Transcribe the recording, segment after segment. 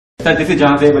Sir, this is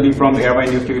Jahanzeb Ali from Airway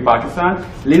News TV Pakistan.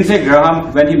 Lindsey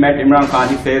Graham, when he met Imran Khan,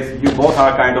 he says, you both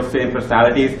are kind of same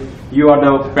personalities. You are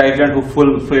the president who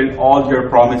fulfilled all your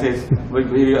promises.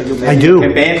 You made I do.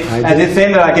 Campaign. I and do. the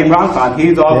same like Imran Khan, he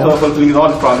is also Yeah. fulfilling all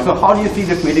his promises. So how do you see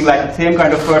this meeting, like the same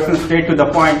kind of person, straight to the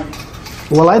point?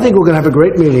 Well, I think we're going to have a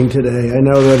great meeting today. I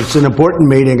know that it's an important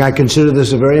meeting. I consider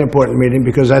this a very important meeting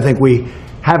because I think we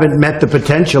haven't met the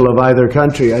potential of either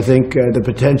country. I think the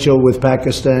potential with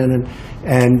Pakistan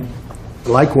and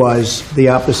likewise the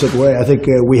opposite way. I think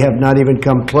we have not even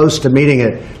come close to meeting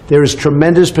it. There is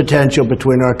tremendous potential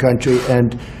between our country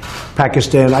and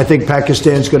Pakistan. I think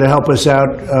Pakistan's going to help us out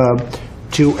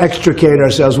to extricate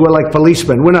ourselves. We're like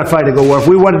policemen. We're not fighting a war. If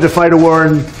we wanted to fight a war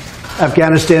in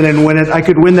Afghanistan and win it, I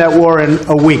could win that war in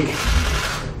a week.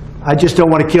 I just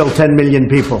don't want to kill 10 million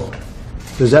people.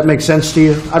 Does that make sense to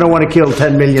you? I don't want to kill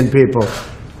 10 million people.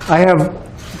 I have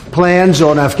plans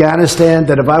on Afghanistan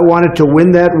that if I wanted to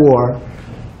win that war,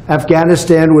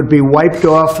 Afghanistan would be wiped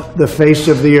off the face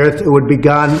of the earth. It would be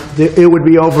gone. It would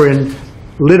be over in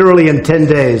literally in 10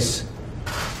 days.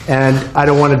 And I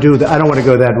don't want to do that. I don't want to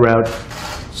go that route.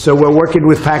 So we're working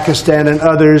with Pakistan and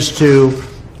others to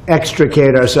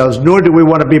extricate ourselves, nor do we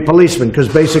want to be policemen, because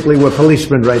basically we're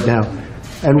policemen right now.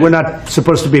 And we're not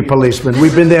supposed to be policemen.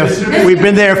 We've been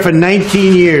there for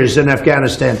 19 years in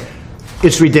Afghanistan.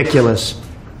 It's ridiculous.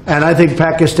 And I think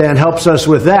Pakistan helps us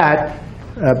with that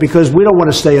because we don't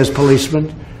want to stay as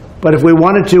policemen. But if we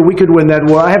wanted to, we could win that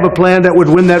war. I have a plan that would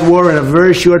win that war in a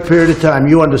very short period of time.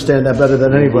 You understand that better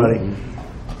than anybody.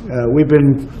 We've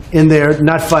been in there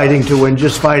not fighting to win,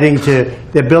 just fighting to,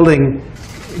 they're building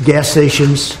gas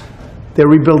stations. They're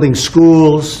rebuilding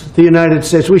schools. The United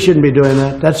States, we shouldn't be doing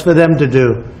that. That's for them to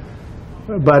do.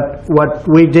 But what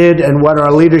we did and what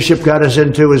our leadership got us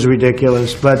into is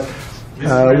ridiculous. But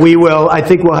I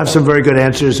think we'll have some very good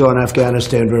answers on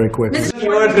Afghanistan very quickly.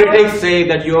 Your critics say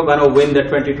that you are going to win the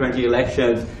 2020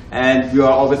 elections, and you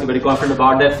are obviously very confident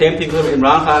about that. Same thing with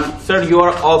Imran Khan. Sir, you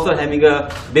are also having a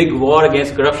big war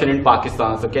against corruption in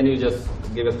Pakistan. So can you just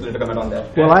give us a little comment on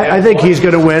that? Well, I think he's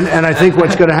going to win, and I think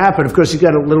what's going to happen, of course, he's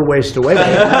got a little ways to wait.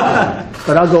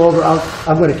 But I'll go over,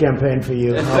 I'm going to campaign for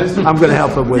you. I'm going to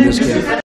help him with this campaign.